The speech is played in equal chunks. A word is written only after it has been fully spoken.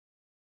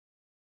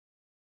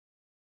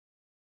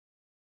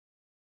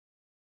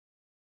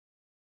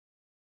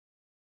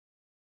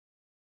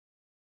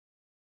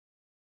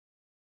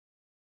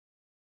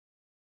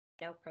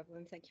No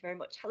problem. Thank you very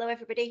much. Hello,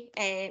 everybody.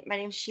 My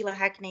name is Sheila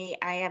Hagney.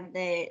 I am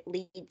the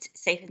lead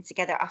Safe and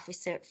Together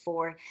officer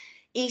for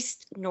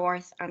East,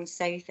 North and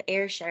South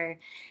Ayrshire.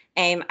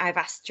 I've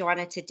asked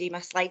Joanna to do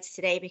my slides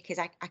today because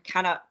I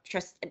cannot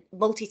trust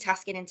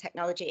multitasking in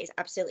technology is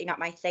absolutely not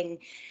my thing.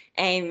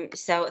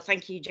 So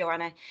thank you,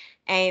 Joanna.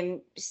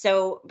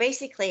 So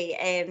basically,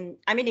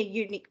 I'm in a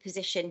unique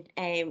position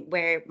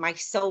where my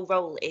sole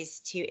role is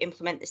to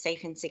implement the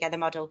Safe and Together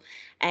model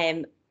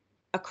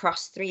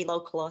across 3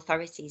 local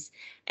authorities.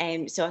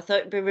 So I thought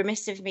it'd be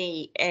remiss of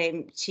me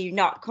to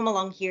not come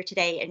along here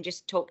today and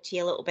just talk to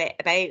you a little bit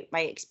about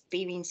my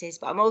experiences,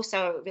 but I'm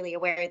also really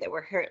aware that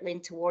we're hurtling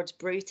towards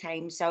brew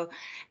time. So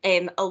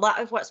a lot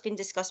of what's been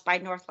discussed by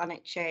North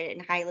Lanarkshire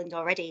and Highland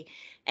already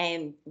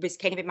was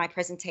kind of in my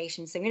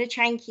presentation. So I'm going to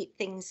try and keep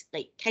things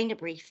like kind of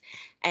brief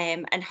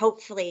and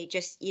hopefully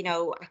just,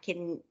 I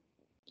can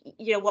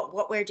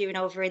what we're doing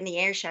over in the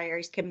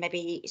Ayrshires can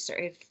maybe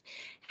sort of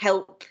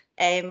help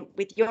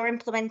with your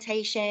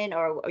implementation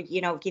or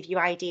give you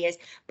ideas,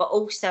 but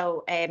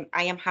also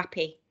I am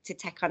happy to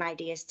take on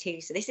ideas too.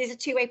 So this is a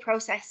two-way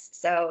process.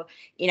 So,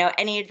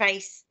 any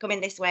advice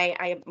coming this way,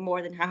 I am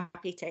more than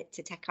happy to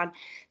take on.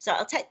 So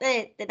I'll take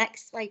the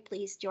next slide,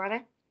 please,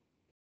 Joanna.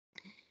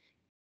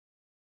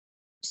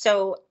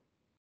 So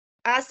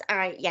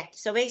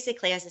so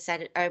basically, as I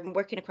said, I'm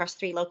working across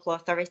 3 local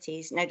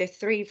authorities. Now, they're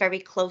 3 very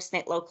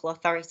close-knit local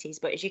authorities,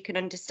 but as you can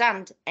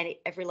understand,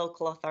 every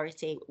local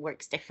authority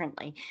works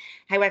differently.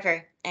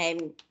 However,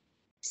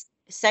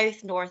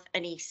 South, North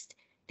and East,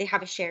 they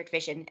have a shared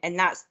vision, and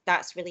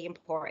that's really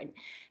important.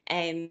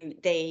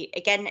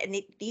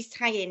 These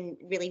tie in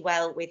really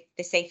well with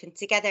the Safe and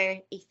Together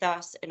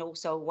ethos, and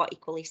also what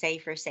Equally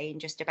Safe are saying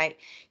just about,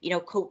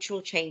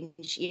 cultural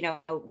change.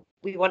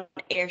 We want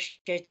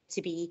Ayrshire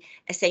to be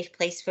a safe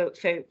place for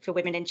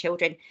women and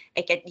children,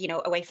 again,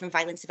 away from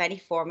violence of any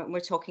form. And we're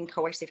talking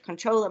coercive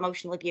control,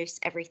 emotional abuse,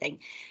 everything.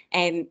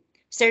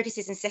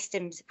 Services and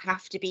systems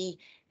have to be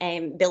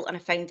built on a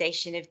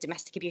foundation of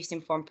domestic abuse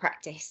informed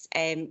practice,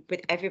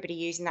 with everybody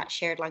using that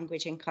shared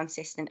language and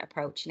consistent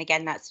approach. And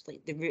again, that's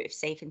like the root of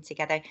Safe and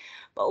Together.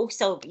 But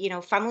also,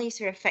 families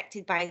who are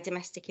affected by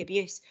domestic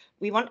abuse,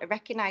 we want to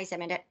recognise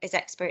them as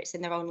experts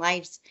in their own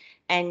lives.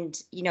 And,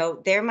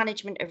 their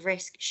management of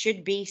risk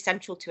should be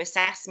central to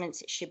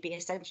assessments. It should be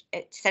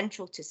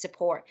central to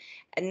support.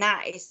 And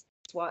that is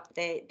what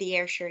the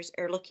Ayrshires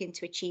are looking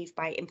to achieve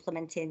by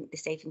implementing the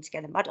Safe and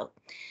Together model.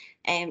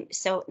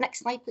 So next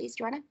slide, please,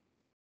 Joanna.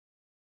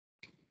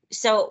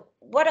 So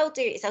what I'll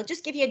do is I'll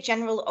just give you a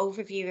general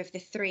overview of the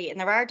 3, and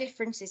there are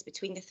differences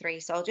between the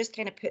 3. So I'll just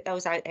kind of put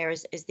those out there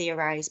as they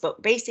arise.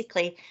 But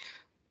basically,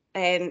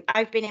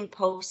 I've been in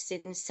post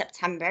since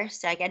September,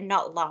 so again,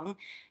 not long.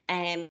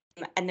 And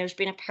there's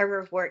been a power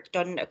of work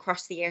done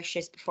across the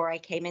Ayrshires before I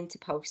came into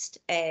post.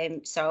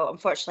 So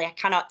unfortunately, I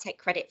cannot take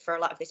credit for a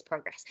lot of this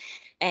progress.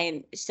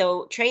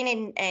 So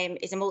training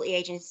is a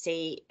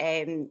multi-agency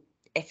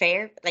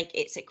affair. Like,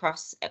 it's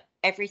across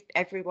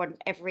everyone,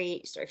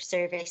 every sort of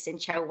service in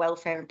child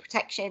welfare and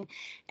protection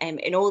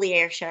in all the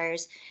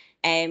Ayrshires.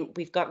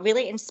 We've got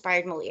really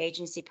inspired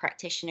multi-agency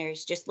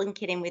practitioners just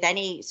linking in with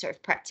any sort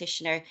of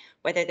practitioner,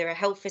 whether they're a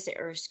health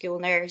visitor or a school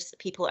nurse.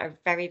 People are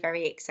very,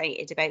 very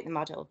excited about the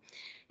model.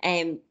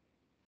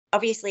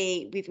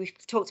 Obviously, we've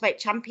talked about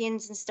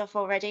champions and stuff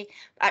already.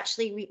 But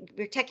actually,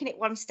 we're taking it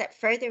one step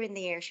further in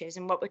the Ayrshires,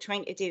 and what we're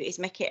trying to do is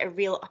make it a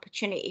real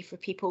opportunity for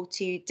people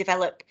to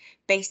develop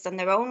based on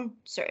their own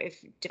sort of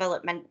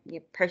development,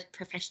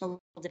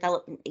 professional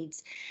development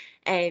needs.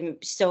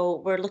 So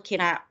we're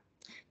looking at,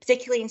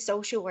 particularly in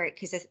social work,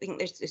 because I think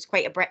there's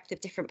quite a breadth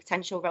of different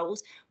potential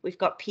roles. We've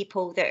got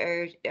people that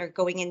are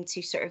going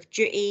into sort of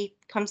duty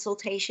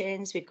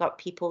consultations. We've got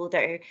people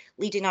that are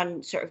leading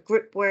on sort of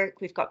group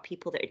work. We've got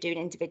people that are doing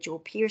individual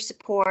peer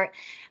support.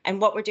 And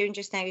what we're doing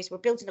just now is we're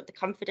building up the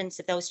confidence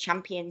of those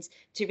champions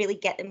to really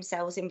get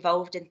themselves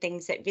involved in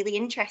things that really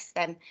interest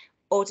them.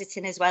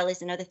 Auditing as well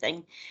is another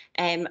thing.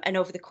 And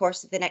over the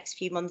course of the next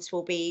few months,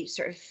 we'll be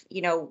sort of,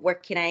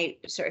 working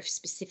out sort of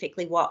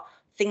specifically what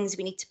things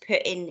we need to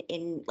put in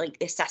like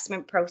the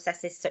assessment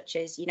processes, such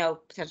as,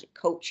 potential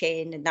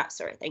coaching and that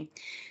sort of thing.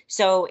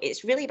 So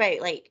it's really about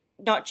like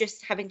not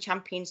just having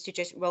champions to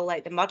just roll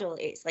out the model.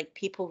 It's like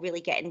people really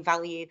getting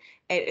value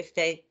out of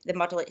the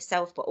model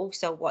itself, but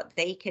also what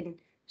they can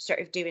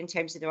sort of do in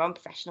terms of their own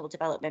professional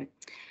development.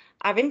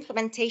 Our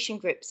implementation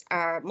groups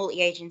are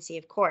multi-agency,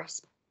 of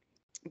course,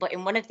 but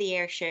in one of the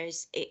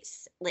Ayrshires,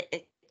 it's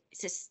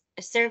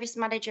a service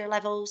manager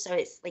level, so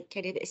it's like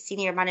kind of a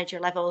senior manager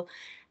level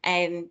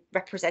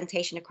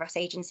representation across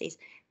agencies.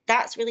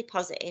 That's really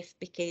positive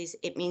because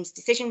it means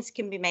decisions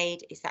can be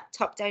made. It's that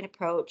top-down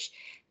approach,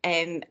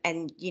 and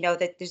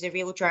that there's a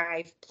real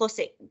drive. Plus,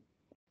 it,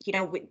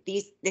 with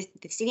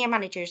the senior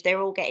managers,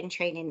 they're all getting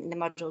training in the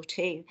model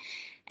too.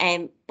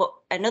 But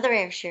another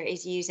Ayrshire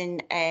is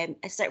using a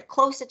sort of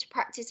closer to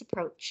practice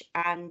approach,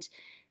 and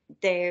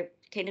they're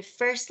kind of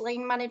first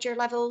line manager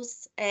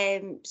levels,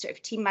 sort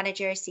of team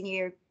manager,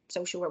 senior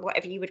social work,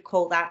 whatever you would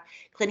call that,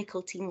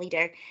 clinical team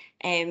leader,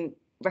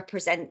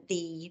 represent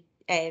the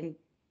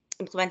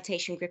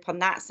implementation group on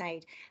that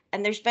side.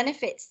 And there's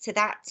benefits to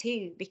that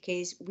too,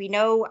 because we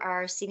know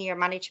our senior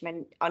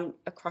management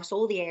across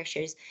all the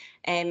Ayrshires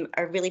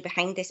are really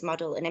behind this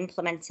model and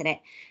implementing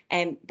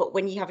it. But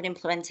when you have an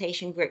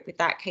implementation group with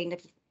that kind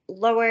of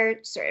lower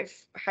sort of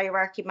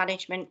hierarchy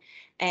management,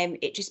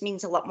 it just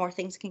means a lot more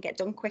things can get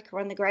done quicker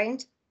on the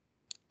ground.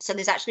 So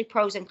there's actually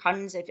pros and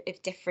cons of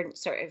different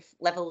sort of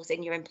levels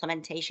in your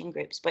implementation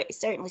groups, but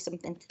it's certainly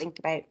something to think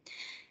about.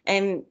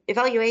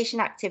 Evaluation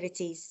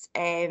activities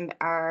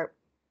are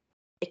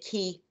a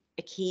key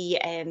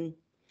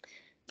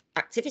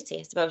activity,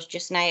 I suppose,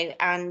 just now.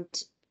 And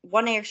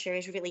One Ayrshire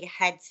is really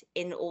ahead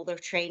in all their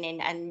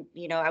training, and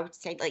I would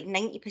say like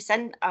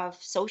 90% of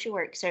social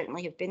work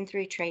certainly have been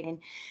through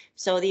training.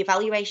 So the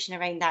evaluation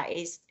around that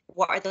is,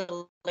 what are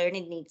the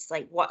learning needs,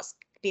 like what's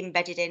been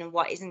embedded in and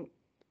what isn't.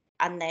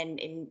 And then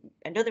in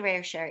another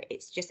Ayrshire,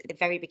 it's just at the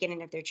very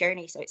beginning of their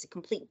journey, so it's a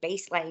complete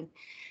baseline,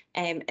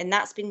 and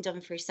that's been done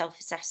through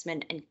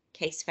self-assessment and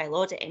case file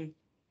auditing.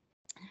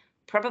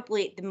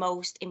 Probably the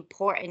most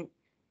important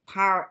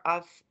part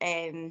of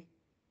the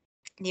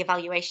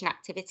evaluation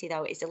activity,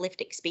 though, is the lived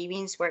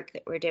experience work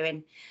that we're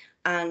doing.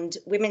 And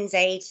Women's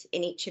Aid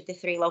in each of the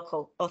 3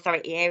 local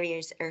authority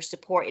areas are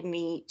supporting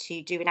me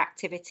to do an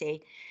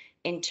activity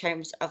in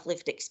terms of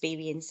lived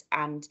experience.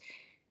 And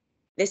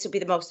this will be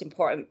the most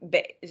important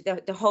bit,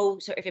 the whole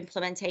sort of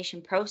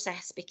implementation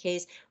process,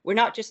 because we're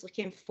not just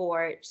looking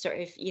for sort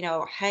of,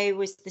 how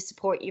was the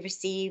support you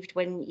received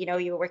when,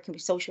 you were working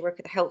with social work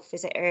with a health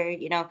visitor.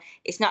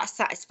 It's not a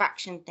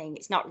satisfaction thing.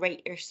 It's not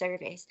rate your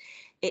service.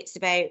 It's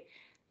about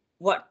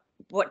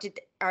what did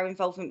our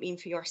involvement mean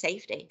for your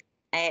safety?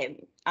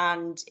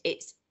 And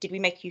it's, did we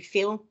make you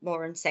feel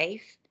more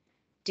unsafe?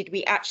 Did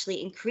we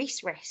actually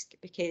increase risk?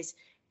 Because,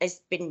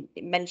 as been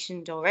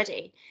mentioned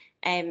already,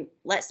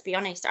 let's be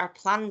honest, our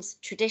plans,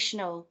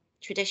 traditional,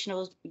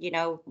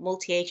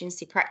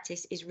 multi-agency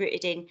practice is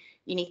rooted in,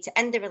 you need to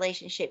end the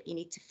relationship, you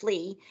need to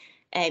flee,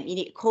 you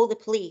need to call the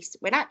police,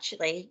 when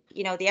actually,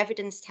 the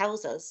evidence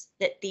tells us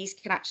that these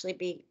can actually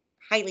be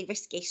highly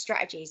risky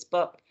strategies,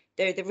 but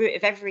they're the root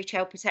of every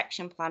child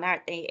protection plan,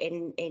 aren't they?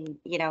 In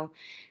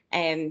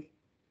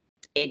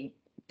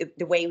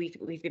the way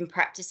we've been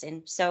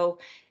practicing. So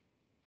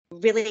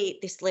really,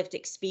 this lived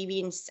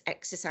experience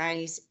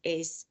exercise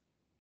is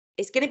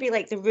going to be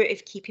like the root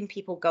of keeping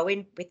people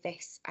going with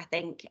this, I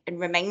think, and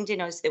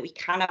reminding us that we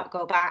cannot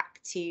go back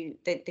to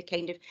the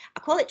kind of, I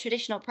call it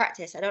traditional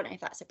practice. I don't know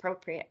if that's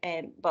appropriate,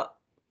 but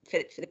for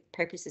the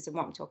purposes of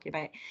what I'm talking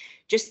about,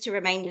 just to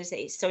remind us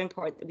that it's so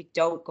important that we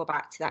don't go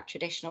back to that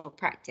traditional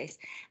practice.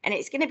 And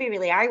it's going to be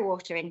really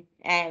eye-watering.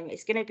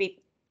 It's going to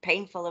be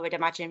painful, I would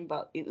imagine,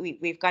 but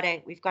we've got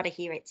to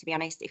hear it, to be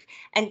honest,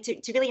 and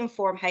to really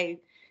inform how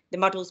the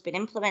model's been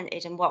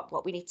implemented and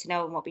what we need to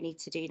know and what we need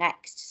to do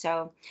next.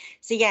 So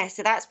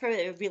that's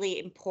probably a really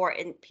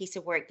important piece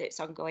of work that's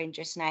ongoing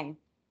just now.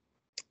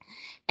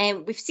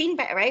 And we've seen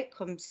better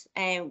outcomes.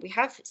 We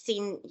have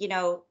seen,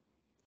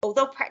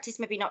 although practice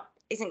maybe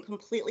isn't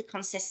completely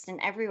consistent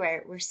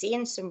everywhere, we're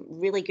seeing some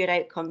really good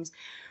outcomes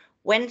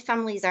when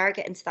families are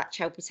getting to that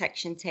child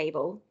protection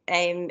table.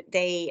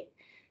 The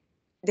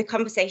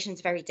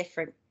conversation's very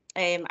different.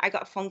 I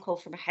got a phone call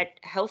from a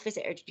health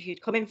visitor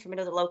who'd come in from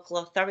another local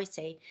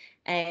authority,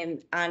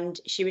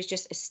 and she was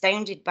just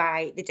astounded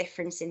by the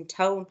difference in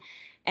tone,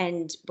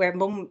 and where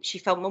she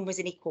felt mum was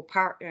an equal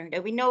partner. Now,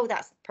 we know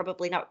that's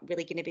probably not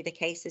really going to be the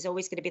case. There's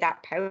always going to be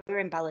that power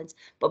imbalance,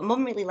 but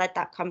mum really led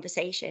that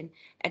conversation,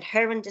 and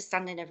her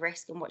understanding of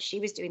risk and what she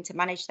was doing to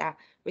manage that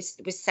was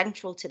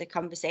central to the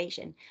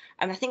conversation.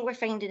 And I think we're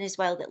finding as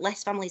well that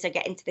less families are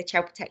getting to the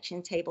child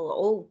protection table at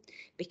all,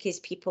 because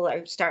people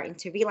are starting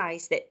to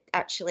realise that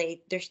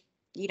actually there's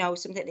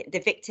something that the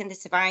victim, the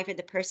survivor,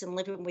 the person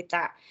living with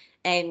that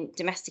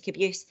domestic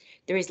abuse,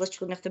 there is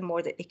literally nothing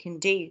more that they can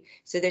do.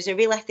 So there's a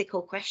real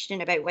ethical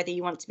question about whether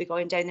you want to be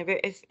going down the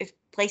route of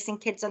placing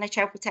kids on a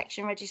child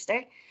protection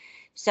register.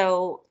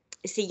 So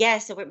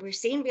we're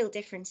seeing real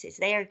differences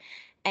there.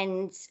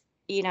 And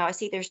I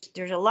see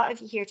there's a lot of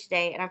you here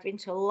today, and I've been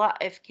to a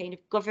lot of kind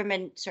of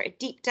government sort of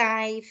deep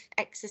dive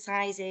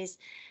exercises,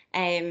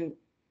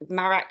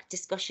 MARAC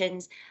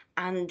discussions,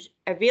 and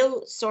a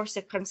real source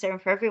of concern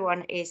for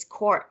everyone is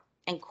court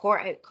and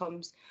court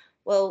outcomes.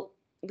 Well,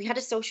 we had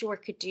a social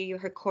worker do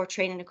her court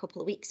training a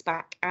couple of weeks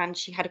back, and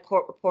she had a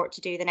court report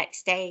to do the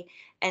next day,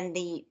 and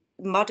the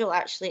model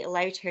actually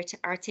allowed her to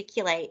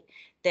articulate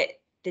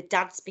that the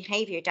dad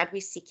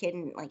was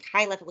seeking like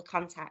high level of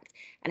contact,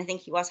 and I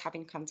think he was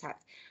having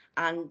contact,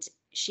 and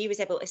she was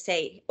able to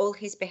say all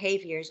his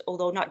behaviours,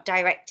 although not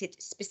directed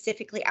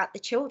specifically at the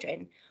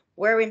children,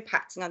 were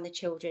impacting on the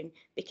children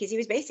because he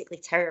was basically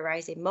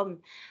terrorising mum,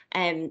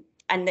 and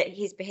that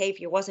his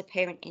behaviour was a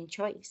parenting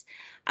choice.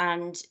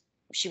 And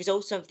she was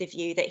also of the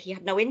view that he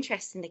had no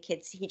interest in the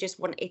kids. He just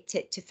wanted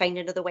to find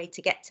another way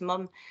to get to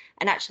mum.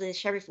 And actually the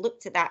sheriff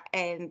looked at that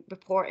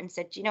report and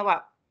said, you know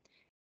what,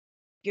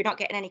 you're not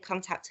getting any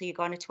contact till you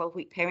go on a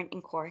 12-week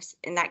parenting course.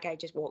 And that guy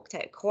just walked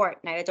out of court.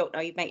 Now, I don't know,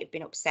 you might have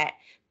been upset,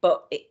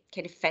 but it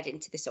kind of fed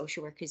into the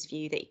social worker's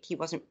view that he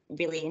wasn't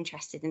really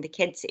interested in the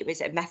kids. It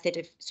was a method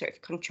of sort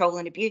of control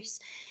and abuse.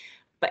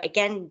 But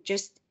again,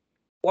 just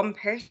one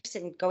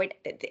person going,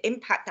 the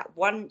impact that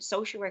one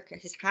social worker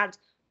has had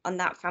on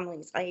that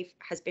family's life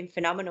has been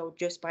phenomenal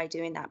just by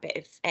doing that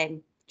bit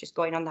of just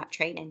going on that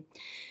training.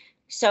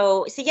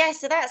 So yeah,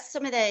 so that's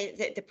some of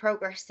the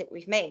progress that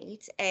we've made.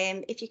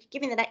 If you could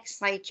give me the next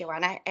slide,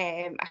 Joanna,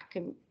 I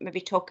can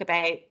maybe talk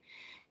about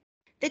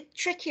the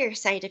trickier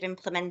side of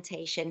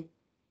implementation.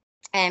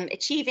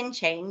 Achieving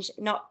change,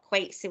 not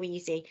quite so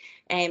easy,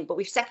 but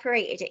we've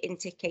separated it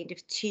into kind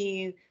of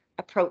two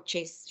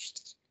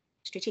approaches: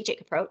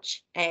 strategic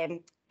approach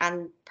and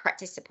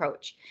practice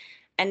approach.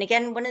 And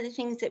again, one of the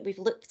things that we've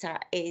looked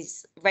at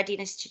is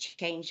readiness to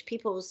change,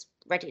 people's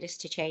readiness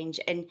to change.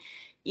 And,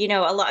 you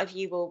know, a lot of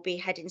you will be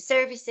heading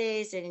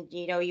services, and,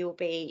 you know, you'll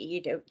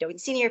be, you know, in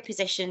senior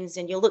positions,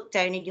 and you'll look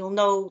down and you'll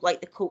know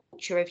like the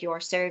culture of your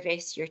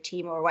service, your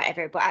team or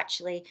whatever. But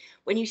actually,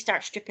 when you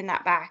start stripping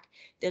that back,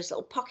 there's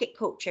little pocket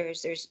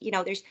cultures, there's, you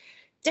know, there's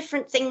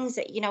different things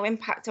that, you know,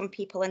 impact on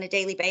people on a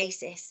daily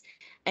basis.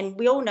 And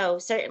we all know,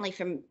 certainly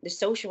from the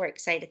social work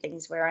side of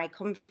things where I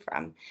come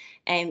from,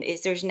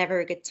 is there's never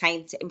a good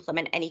time to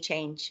implement any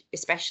change,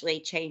 especially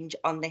change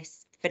on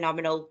this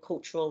phenomenal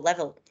cultural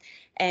level.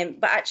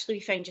 But actually,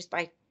 we found just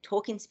by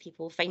talking to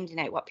people, finding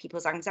out what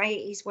people's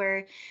anxieties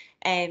were,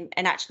 and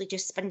actually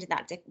just spending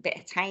that bit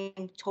of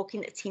time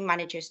talking to team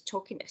managers,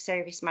 talking to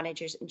service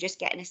managers, and just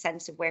getting a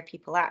sense of where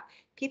people are.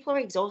 People are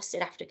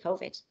exhausted after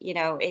COVID. You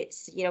know,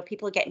 it's, you know,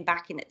 people are getting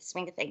back in at the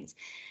swing of things,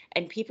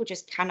 and people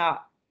just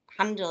cannot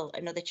handle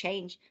another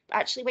change. But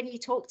actually, when you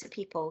talk to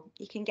people,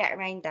 you can get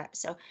around that.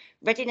 So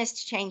readiness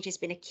to change has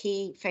been a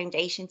key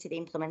foundation to the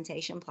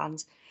implementation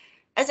plans.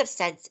 As I've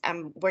said,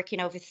 I'm working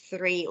over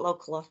 3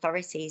 local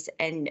authorities,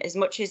 and as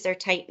much as they're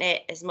tight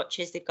knit, as much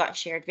as they've got a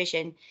shared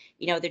vision,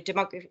 you know, the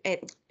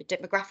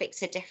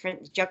demographics are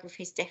different, the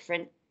geography is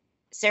different,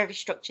 service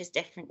structure is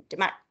different,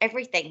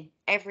 everything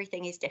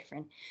is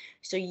different.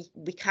 So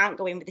we can't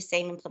go in with the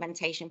same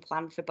implementation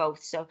plan for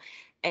both. So,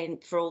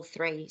 and for all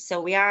 3.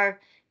 So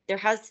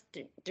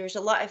there's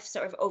a lot of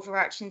sort of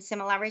overarching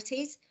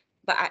similarities,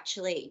 but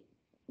actually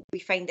we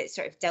find that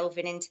sort of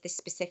delving into the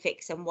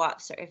specifics and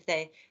what sort of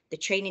the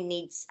training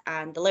needs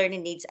and the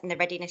learning needs and the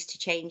readiness to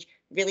change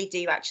really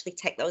do actually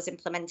take those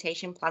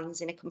implementation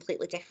plans in a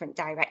completely different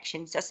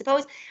direction. So I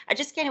suppose I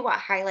just kind of want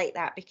to highlight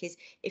that, because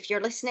if you're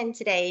listening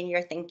today and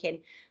you're thinking,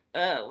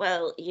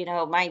 well, you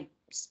know, my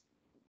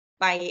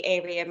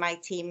area, my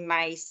team,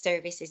 my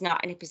service is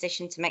not in a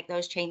position to make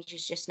those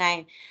changes just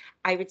now,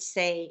 I would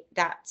say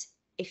that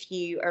if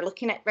you are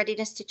looking at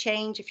readiness to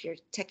change, if you're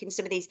taking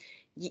some of these,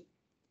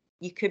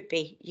 you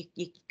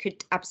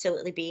could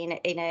absolutely be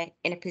in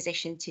a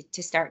position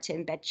to start to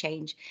embed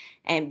change,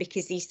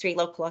 because these 3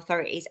 local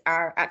authorities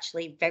are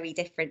actually very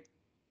different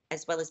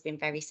as well as being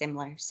very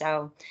similar.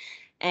 So,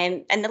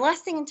 and the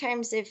last thing in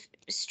terms of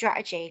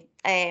strategy,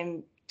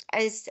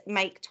 as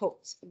Mike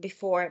talked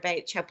before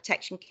about Child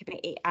Protection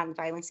Committee and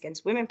Violence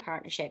Against Women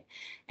Partnership,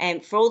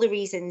 for all the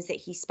reasons that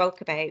he spoke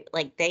about,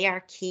 like they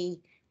are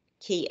key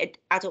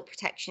adult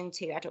protection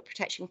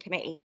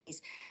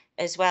committees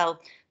as well.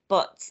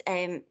 But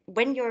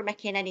when you're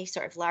making any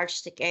sort of large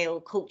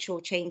scale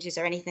cultural changes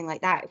or anything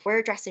like that, if we're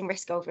addressing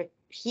risk over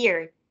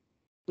here,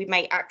 we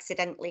might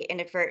accidentally,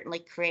 inadvertently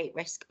create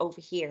risk over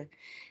here.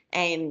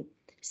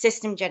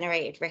 System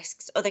generated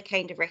risks, other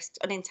kind of risks,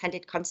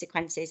 unintended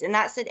consequences. And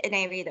that's an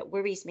area that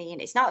worries me.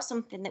 And it's not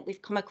something that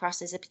we've come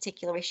across as a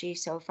particular issue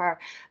so far.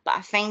 But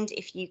I find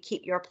if you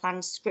keep your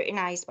plans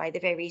scrutinised by the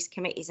various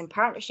committees and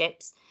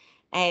partnerships,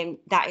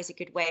 that is a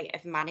good way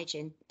of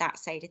managing that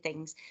side of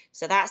things.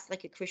 So that's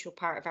like a crucial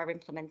part of our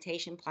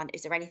implementation plan.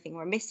 Is there anything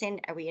we're missing?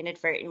 Are we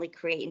inadvertently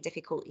creating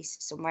difficulties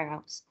somewhere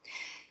else?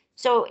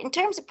 So in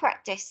terms of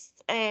practice,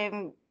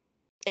 again,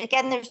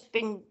 there's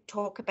been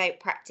talk about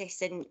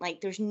practice, and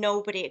like there's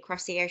nobody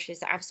across the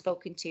Ayrshires that I've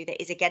spoken to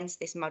that is against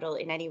this model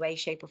in any way,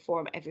 shape or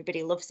form.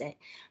 Everybody loves it.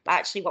 But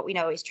actually what we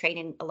know is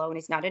training alone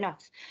is not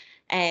enough.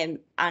 And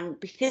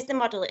because the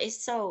model is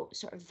so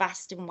sort of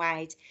vast and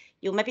wide,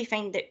 you'll maybe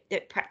find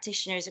that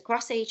practitioners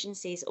across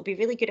agencies will be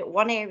really good at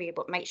one area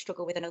but might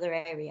struggle with another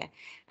area.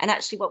 And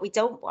actually what we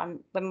don't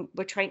want when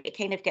we're trying to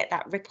kind of get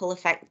that ripple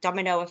effect,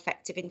 domino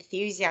effect of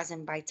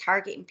enthusiasm by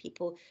targeting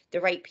people,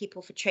 the right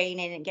people for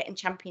training and getting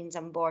champions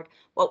on board,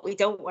 what we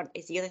don't want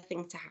is the other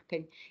thing to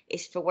happen,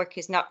 is for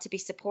workers not to be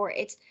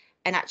supported.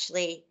 And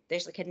actually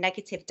there's like a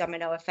negative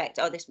domino effect.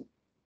 Oh, this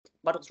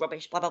model's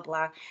rubbish, blah, blah,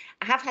 blah.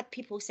 I have had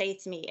people say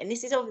to me, and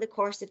this is over the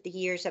course of the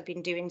years I've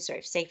been doing sort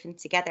of Safe and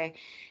Together,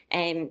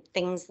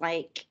 things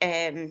like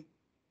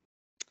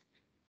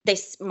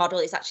this model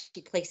is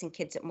actually placing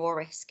kids at more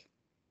risk,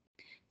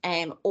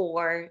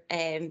 or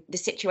the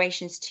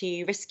situation's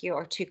too risky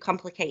or too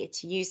complicated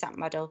to use that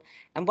model.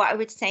 And what I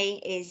would say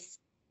is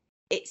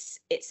it's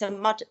a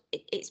model.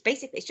 It's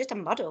basically, it's just a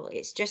model.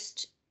 It's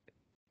just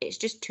it's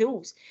just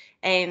tools.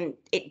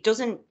 It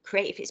doesn't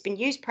create, if it's been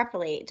used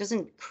properly, it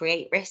doesn't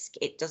create risk.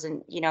 It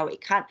doesn't,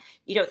 it can't,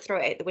 you don't throw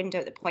it out the window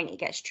at the point it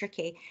gets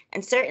tricky.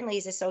 And certainly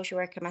as a social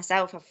worker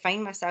myself, I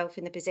find myself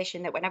in the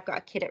position that when I've got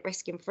a kid at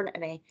risk in front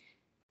of me,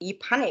 you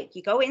panic,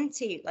 you go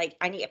into like,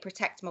 I need to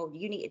protect mode,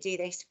 you need to do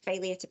this,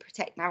 failure to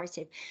protect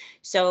narrative.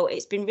 So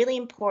it's been really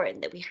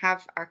important that we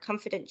have our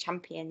confident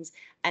champions,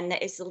 and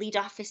that as the lead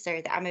officer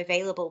that I'm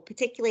available,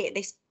 particularly at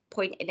this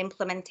point in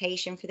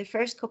implementation for the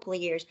first couple of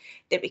years,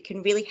 that we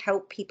can really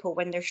help people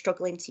when they're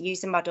struggling to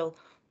use a model,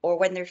 or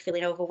when they're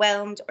feeling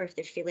overwhelmed, or if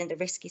they're feeling the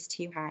risk is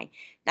too high.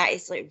 That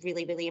is like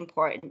really, really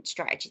important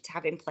strategy to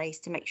have in place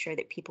to make sure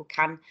that people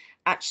can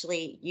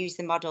actually use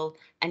the model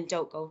and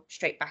don't go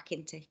straight back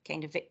into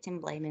kind of victim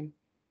blaming.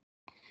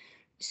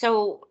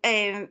 So,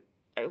 oh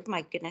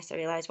my goodness, I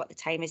realise what the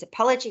time is.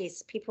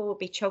 Apologies, people will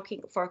be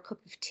choking for a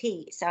cup of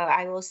tea. So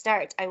I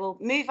will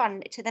move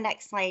on to the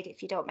next slide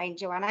if you don't mind,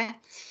 Joanna.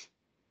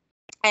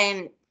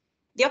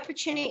 The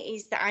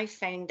opportunities that I've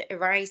found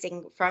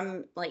arising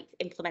from like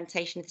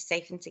implementation of the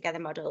Safe and Together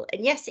model,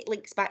 and yes, it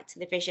links back to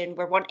the vision,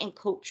 we're wanting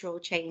cultural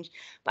change,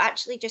 but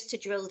actually just to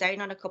drill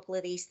down on a couple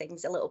of these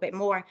things a little bit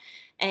more.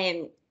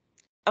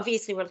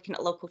 Obviously we're looking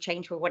at local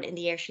change, we're wanting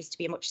the Ayrshires to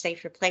be a much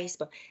safer place,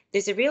 but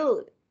there's a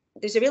real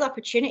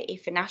opportunity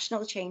for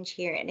national change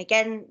here. And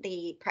again,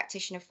 the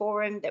practitioner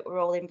forum that we're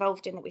all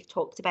involved in, that we've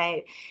talked about,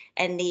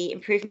 and the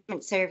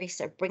improvement service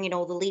are bringing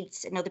all the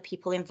leads and other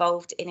people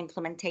involved in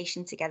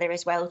implementation together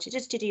as well,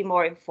 to do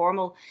more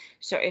informal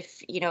sort of,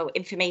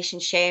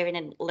 information sharing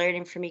and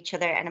learning from each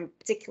other. And I'm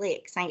particularly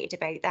excited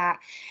about that,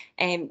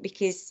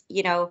 because,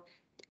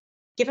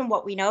 given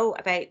what we know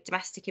about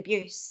domestic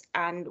abuse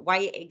and why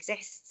it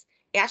exists,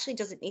 it actually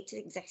doesn't need to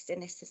exist in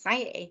this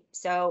society.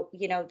 So,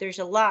 there's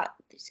a lot,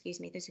 excuse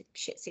me, there's a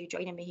Shih Tzu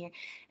joining me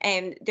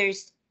here.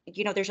 There's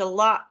a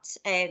lot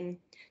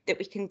that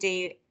we can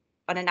do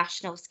on a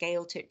national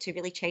scale to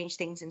really change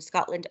things in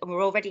Scotland. And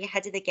we're already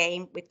ahead of the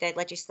game with the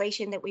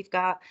legislation that we've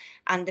got,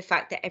 and the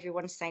fact that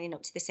everyone's signing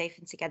up to the Safe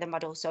and Together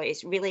model. So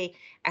it's really,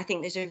 I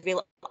think there's a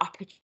real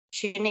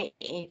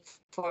opportunity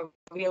for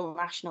real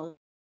national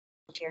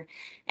here.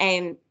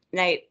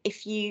 Now,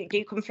 if you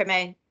do come from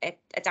a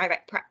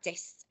direct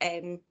practice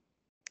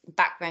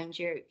background,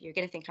 you're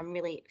going to think I'm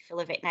really full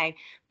of it now,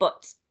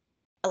 but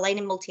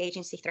aligning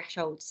multi-agency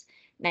thresholds.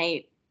 Now,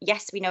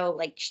 yes, we know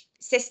like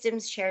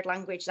systems, shared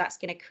language, that's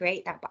going to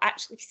create that, but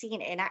actually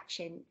seeing it in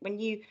action, when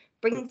you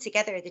bring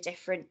together the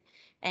different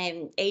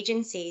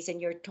agencies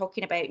and you're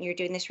talking about, and you're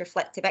doing this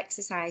reflective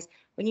exercise,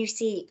 when you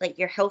see like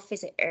your health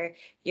visitor,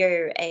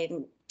 your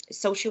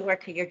social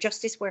worker, your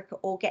justice worker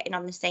all getting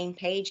on the same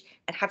page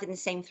and having the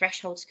same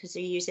thresholds because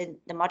they're using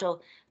the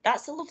model,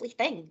 that's a lovely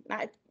thing.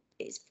 That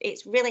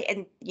it's really,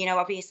 and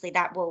obviously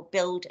that will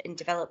build and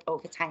develop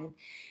over time.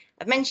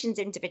 I've mentioned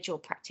individual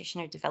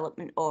practitioner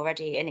development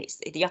already, and it's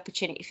the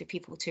opportunity for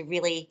people to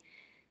really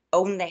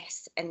own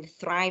this and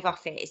thrive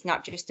off it. It's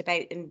not just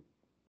about them,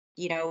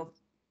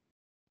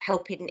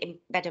 helping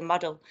embed a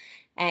model,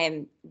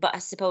 but I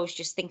suppose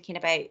just thinking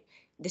about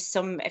the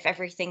sum of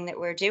everything that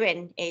we're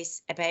doing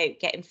is about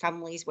getting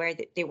families where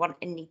they want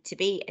and need to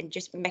be, and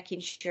just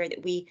making sure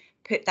that we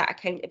put that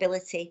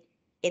accountability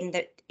in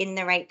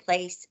the right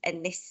place.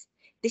 And this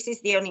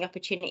is the only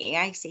opportunity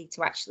I see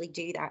to actually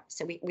do that.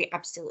 So we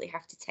absolutely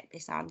have to take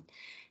this on.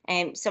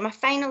 So my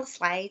final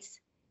slides.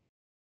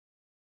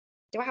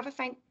 Do I have a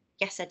final?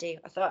 Yes, I do.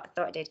 I thought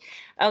I did.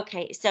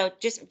 Okay, so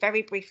just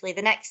very briefly,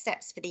 the next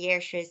steps for the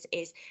Ayrshires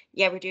is,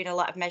 yeah, we're doing a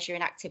lot of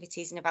measuring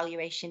activities and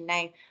evaluation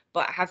now,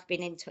 but I have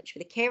been in touch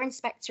with the care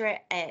inspectorate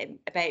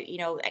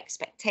about,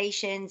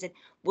 expectations, and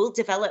we'll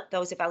develop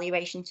those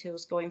evaluation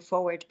tools going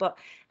forward. But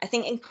I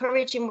think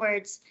encouraging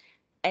words,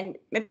 and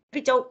maybe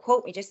don't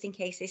quote me just in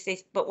case this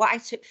is, but what I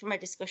took from a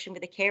discussion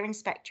with the care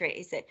inspectorate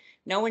is that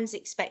no one's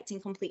expecting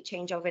complete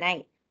change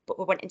overnight, but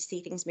we're wanting to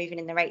see things moving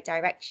in the right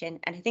direction.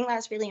 And I think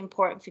that's really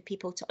important for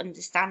people to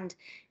understand.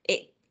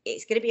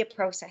 It's going to be a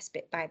process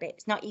bit by bit.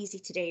 It's not easy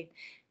to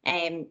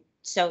do.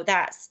 So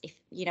that's,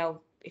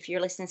 if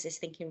you're listening to this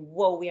thinking,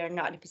 whoa, we are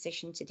not in a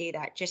position to do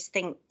that, just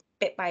think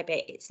bit by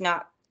bit. It's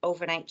not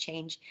overnight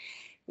change.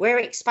 We're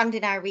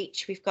expanding our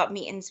reach. We've got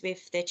meetings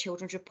with the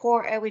Children's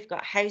Reporter. We've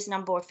got housing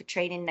on board for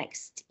training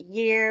next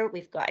year.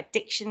 We've got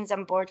addictions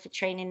on board for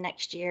training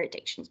next year.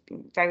 Addiction's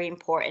been very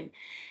important.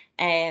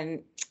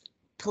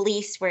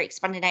 Police, we're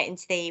expanding out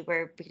into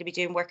we're going to be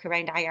doing work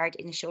around IARD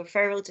initial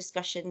referral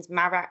discussions,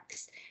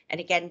 MARACs, and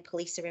again,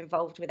 police are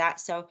involved with that.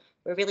 So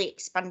we're really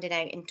expanding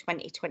out in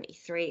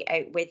 2023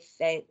 out with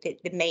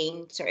the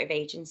main sort of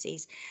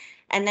agencies.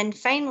 And then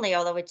finally,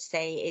 all I would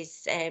say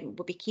is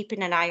we'll be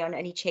keeping an eye on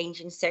any change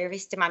in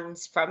service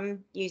demands from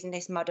using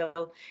this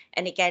model.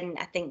 And again,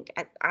 I think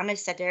Anna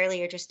said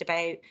earlier just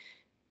about,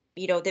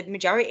 the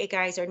majority of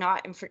guys are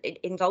not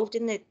involved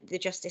in the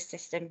justice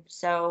system.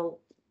 So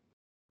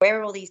where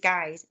are all these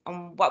guys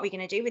and what are we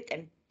going to do with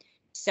them?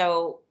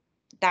 So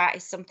that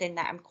is something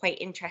that I'm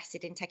quite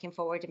interested in taking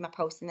forward in my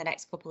post in the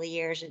next couple of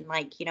years, and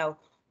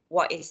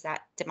what is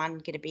that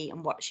demand going to be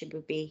and what should we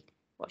be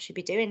should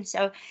be doing.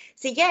 So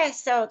yeah,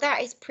 so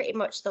that is pretty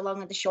much the long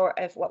and the short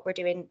of what we're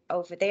doing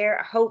over there.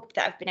 I hope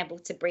that I've been able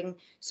to bring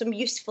some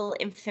useful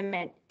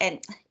information.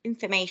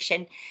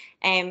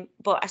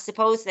 But I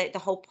suppose that the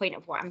whole point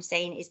of what I'm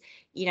saying is,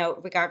 you know,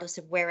 regardless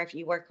of wherever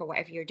you work or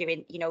whatever you're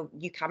doing, you know,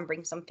 you can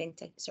bring something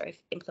to sort of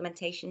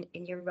implementation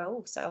in your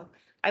role. So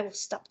I will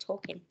stop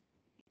talking.